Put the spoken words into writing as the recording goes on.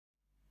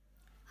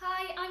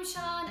I'm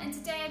Sian and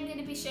today I'm going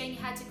to be showing you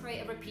how to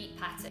create a repeat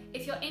pattern.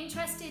 If you're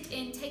interested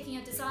in taking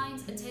your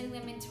designs and turning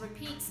them into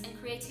repeats and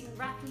creating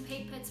wrapping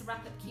paper to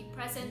wrap up cute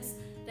presents,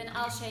 then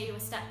I'll show you a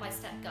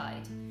step-by-step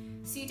guide.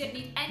 So you don't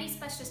need any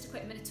specialist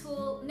equipment at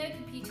all, no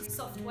computer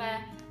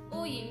software,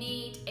 all you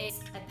need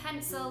is a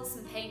pencil,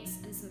 some paints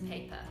and some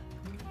paper.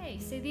 Okay,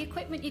 so the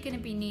equipment you're going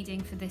to be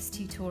needing for this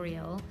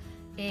tutorial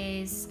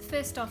is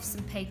first off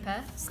some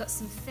paper. It's got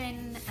some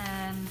thin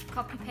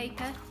copy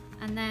paper,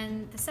 and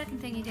then the second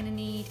thing you're going to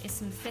need is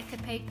some thicker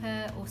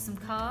paper or some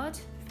card,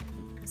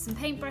 some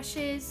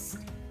paintbrushes,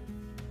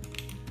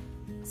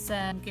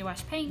 some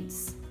gouache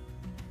paints,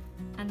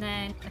 and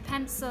then a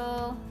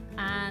pencil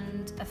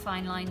and a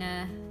fine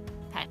liner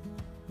pen.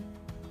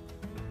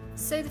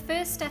 So the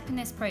first step in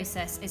this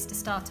process is to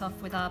start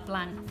off with our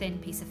blank thin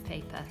piece of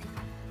paper.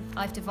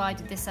 I've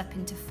divided this up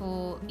into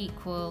 4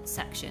 equal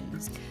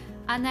sections.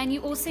 And then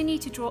you also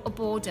need to draw a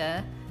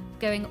border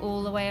going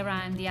all the way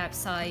around the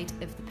outside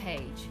of the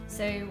page.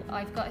 So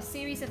I've got a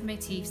series of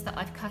motifs that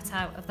I've cut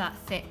out of that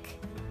thick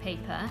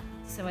paper.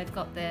 So I've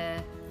got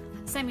the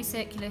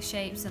semicircular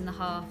shapes and the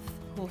half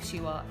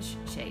horseshoe arch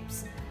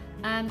shapes.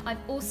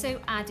 I've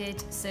also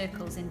added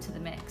circles into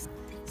the mix.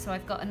 So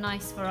I've got a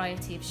nice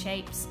variety of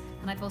shapes,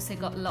 and I've also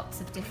got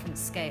lots of different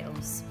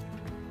scales.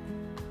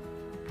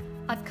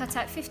 I've cut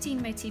out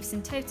 15 motifs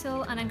in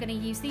total, and I'm going to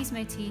use these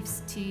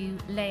motifs to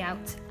lay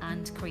out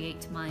and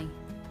create my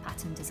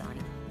pattern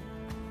design.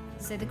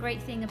 So the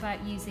great thing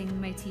about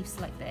using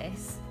motifs like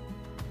this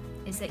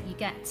is that you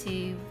get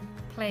to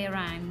play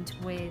around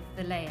with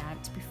the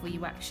layout before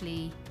you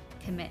actually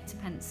commit to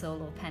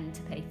pencil or pen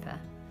to paper.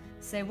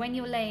 So when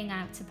you're laying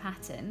out a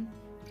pattern,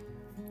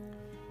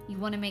 you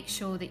want to make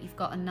sure that you've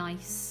got a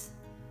nice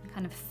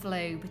kind of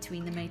flow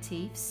between the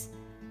motifs.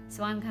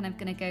 So I'm kind of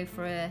going to go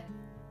for a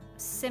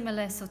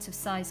similar sort of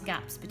size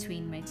gaps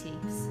between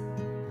motifs.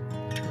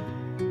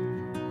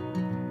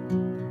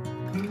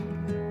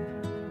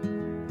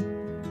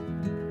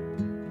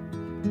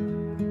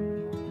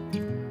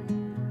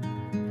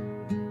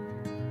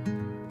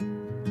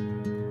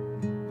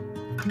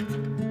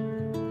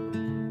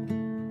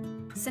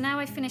 So now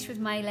I've finished with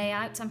my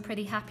layout, I'm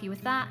pretty happy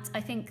with that.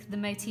 I think the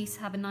motifs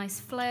have a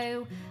nice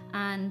flow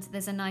and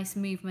there's a nice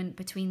movement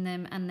between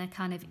them, and they're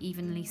kind of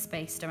evenly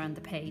spaced around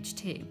the page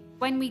too.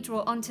 When we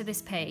draw onto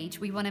this page,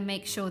 we want to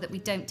make sure that we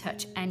don't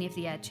touch any of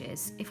the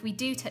edges. If we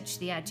do touch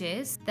the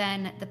edges,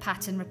 then the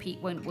pattern repeat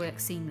won't work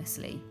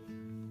seamlessly.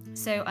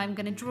 So I'm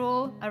going to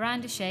draw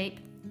around a shape.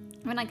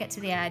 When I get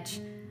to the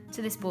edge,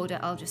 to this border,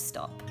 I'll just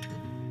stop.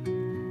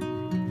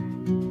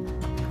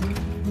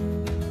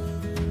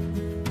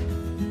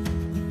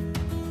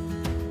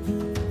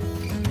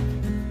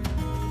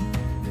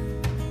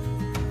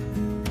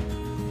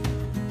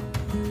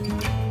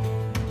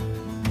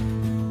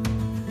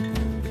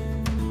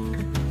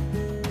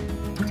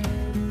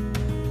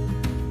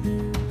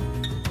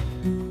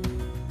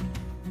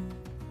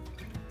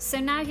 So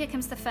now here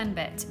comes the fun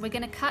bit. We're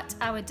going to cut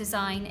our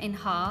design in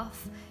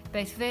half,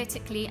 both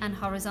vertically and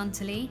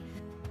horizontally.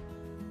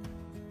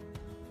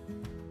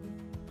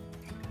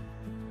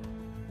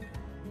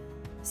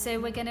 So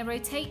we're going to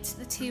rotate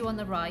the 2 on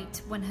the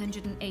right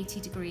 180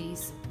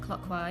 degrees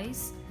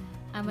clockwise,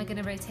 and we're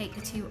going to rotate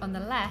the 2 on the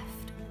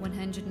left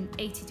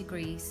 180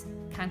 degrees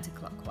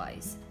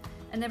counterclockwise.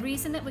 And the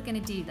reason that we're going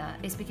to do that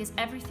is because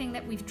everything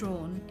that we've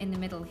drawn in the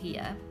middle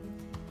here,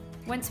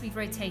 once we've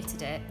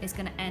rotated it, is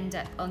going to end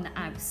up on the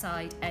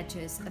outside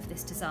edges of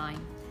this design,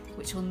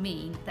 which will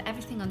mean that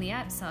everything on the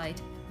outside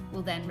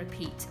will then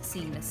repeat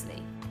seamlessly.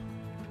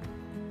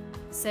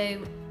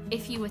 So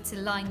if you were to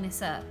line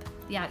this up,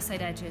 the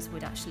outside edges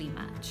would actually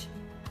match.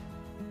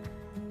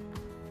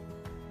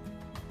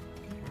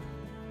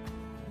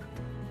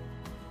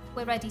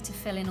 We're ready to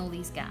fill in all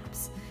these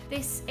gaps.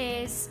 This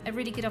is a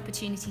really good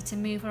opportunity to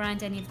move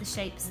around any of the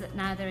shapes that,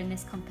 now they're in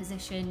this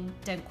composition,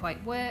 don't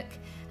quite work.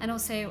 And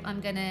also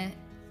I'm going to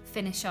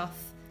finish off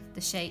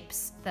the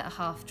shapes that are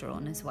half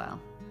drawn as well.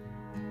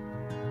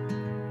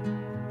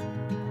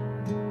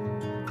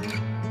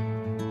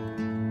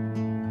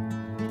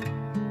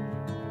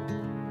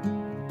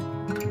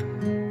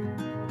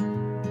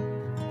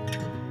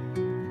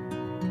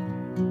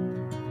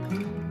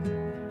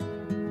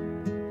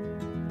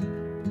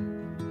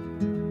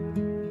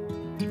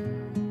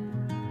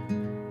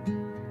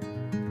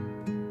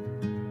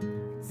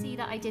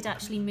 I did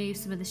actually move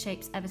some of the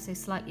shapes ever so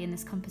slightly in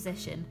this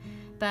composition,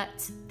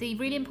 but the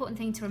really important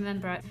thing to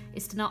remember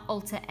is to not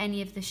alter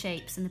any of the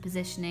shapes and the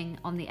positioning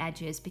on the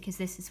edges, because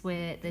this is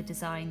where the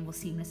design will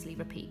seamlessly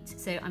repeat.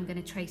 So I'm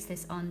going to trace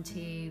this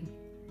onto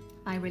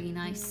my really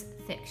nice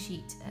thick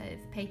sheet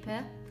of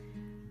paper,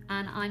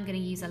 and I'm going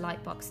to use a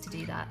light box to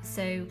do that.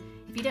 So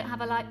if you don't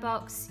have a light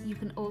box, you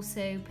can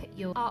also put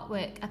your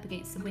artwork up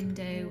against the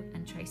window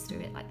and trace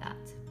through it like that.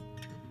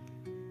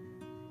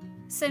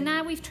 So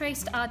now we've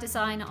traced our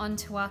design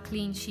onto our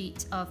clean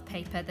sheet of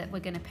paper that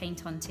we're going to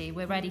paint onto,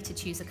 we're ready to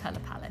choose a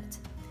colour palette.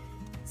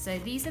 So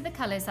these are the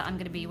colours that I'm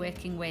going to be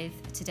working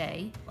with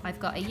today. I've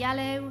got a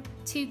yellow,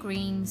 2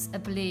 greens, a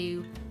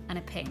blue and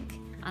a pink,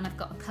 and I've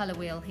got a colour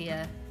wheel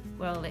here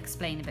where I'll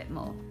explain a bit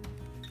more.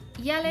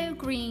 Yellow,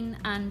 green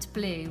and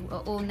blue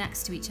are all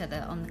next to each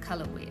other on the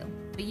colour wheel.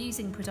 We're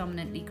using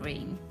predominantly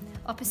green.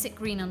 Opposite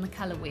green on the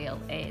colour wheel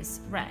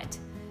is red.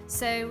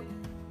 So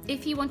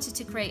if you wanted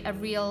to create a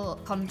real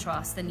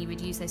contrast, then you would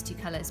use those two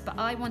colours, but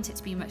I want it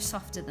to be much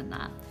softer than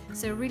that.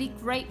 So a really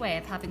great way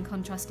of having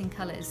contrasting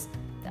colours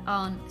that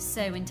aren't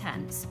so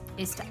intense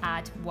is to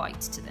add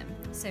white to them.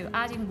 So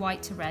adding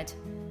white to red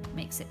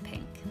makes it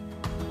pink.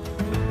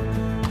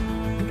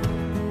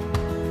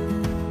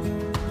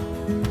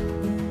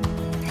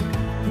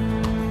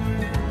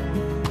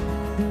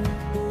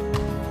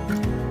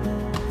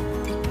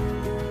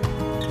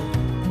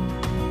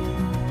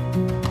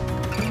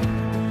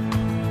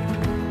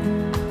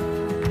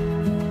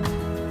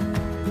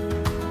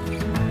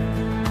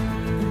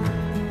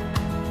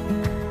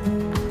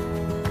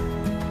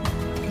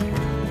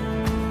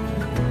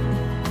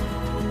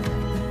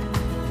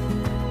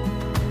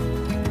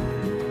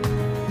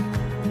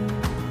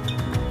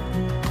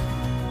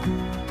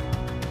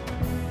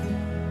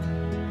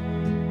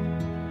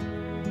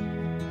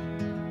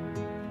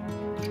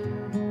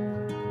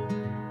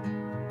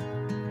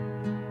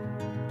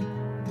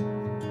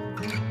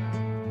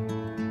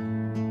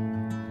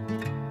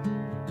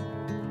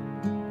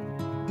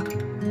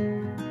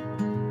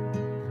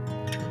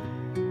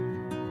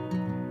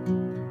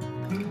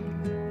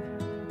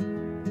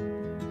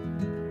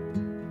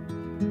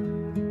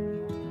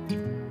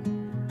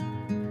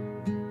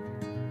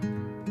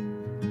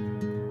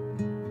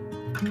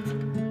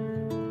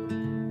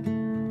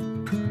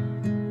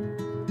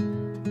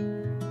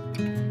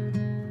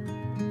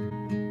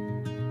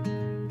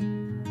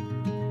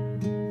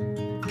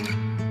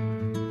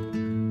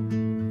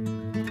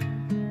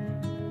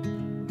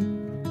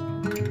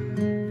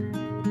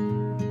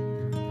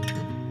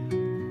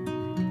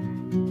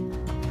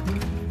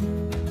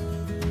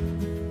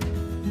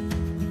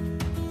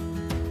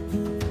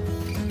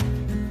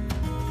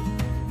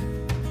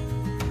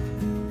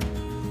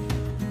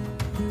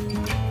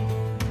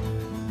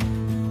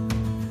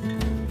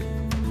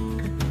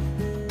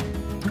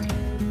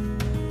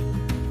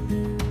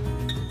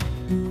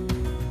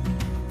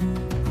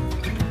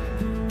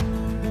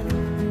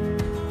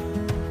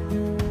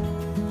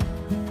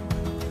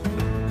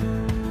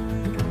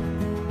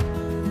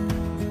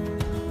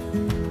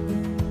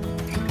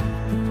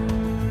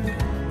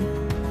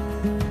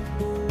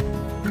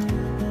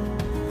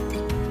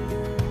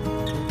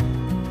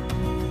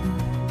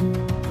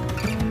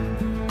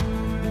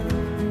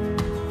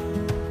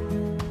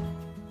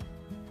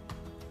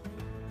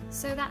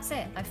 So that's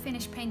it, I've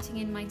finished painting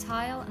in my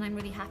tile and I'm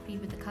really happy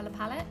with the colour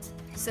palette.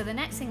 So the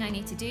next thing I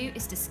need to do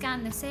is to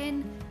scan this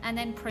in and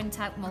then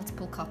print out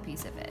multiple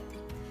copies of it.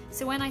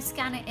 So when I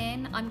scan it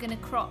in, I'm going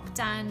to crop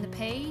down the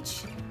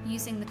page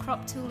using the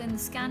crop tool in the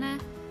scanner,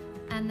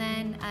 and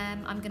then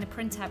I'm going to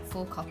print out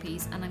 4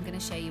 copies and I'm going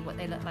to show you what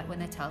they look like when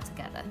they're tiled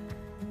together.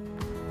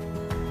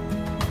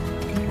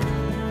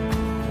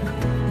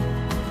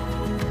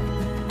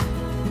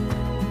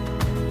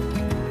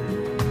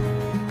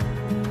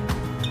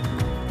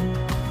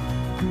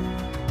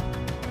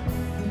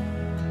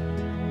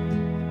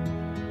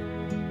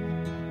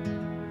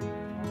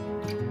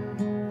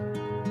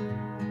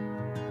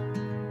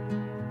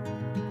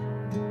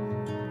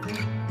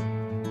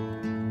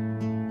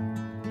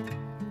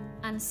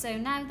 And so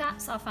now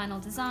that's our final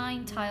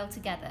design tiled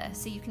together.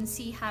 So you can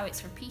see how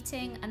it's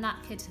repeating, and that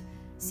could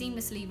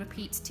seamlessly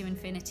repeat to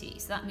infinity.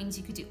 So that means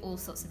you could do all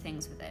sorts of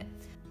things with it.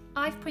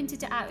 I've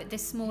printed it out at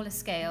this smaller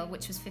scale,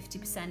 which was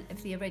 50%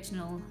 of the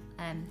original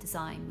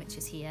design, which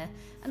is here.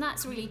 And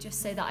that's really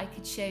just so that I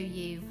could show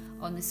you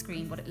on the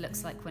screen what it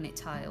looks like when it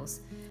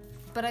tiles.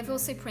 But I've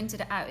also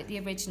printed it out at the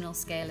original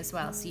scale as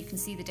well, so you can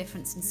see the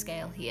difference in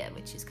scale here,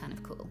 which is kind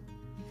of cool.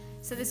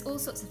 So there's all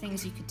sorts of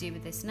things you could do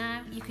with this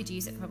now. You could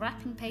use it for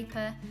wrapping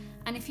paper,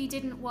 and if you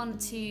didn't want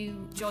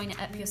to join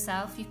it up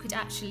yourself, you could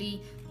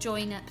actually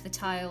join up the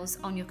tiles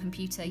on your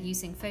computer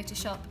using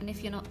Photoshop, and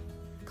if you're not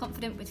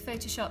confident with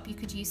Photoshop, you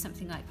could use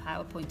something like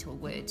PowerPoint or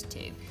Word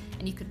too,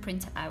 and you could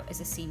print it out as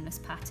a seamless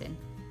pattern.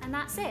 And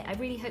that's it. I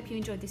really hope you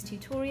enjoyed this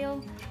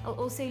tutorial. I'll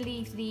also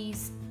leave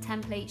these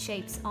template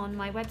shapes on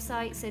my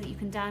website so that you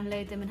can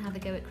download them and have a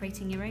go at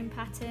creating your own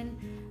pattern.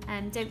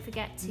 Don't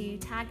forget to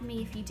tag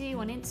me if you do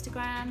on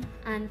Instagram,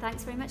 and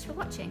thanks very much for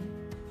watching.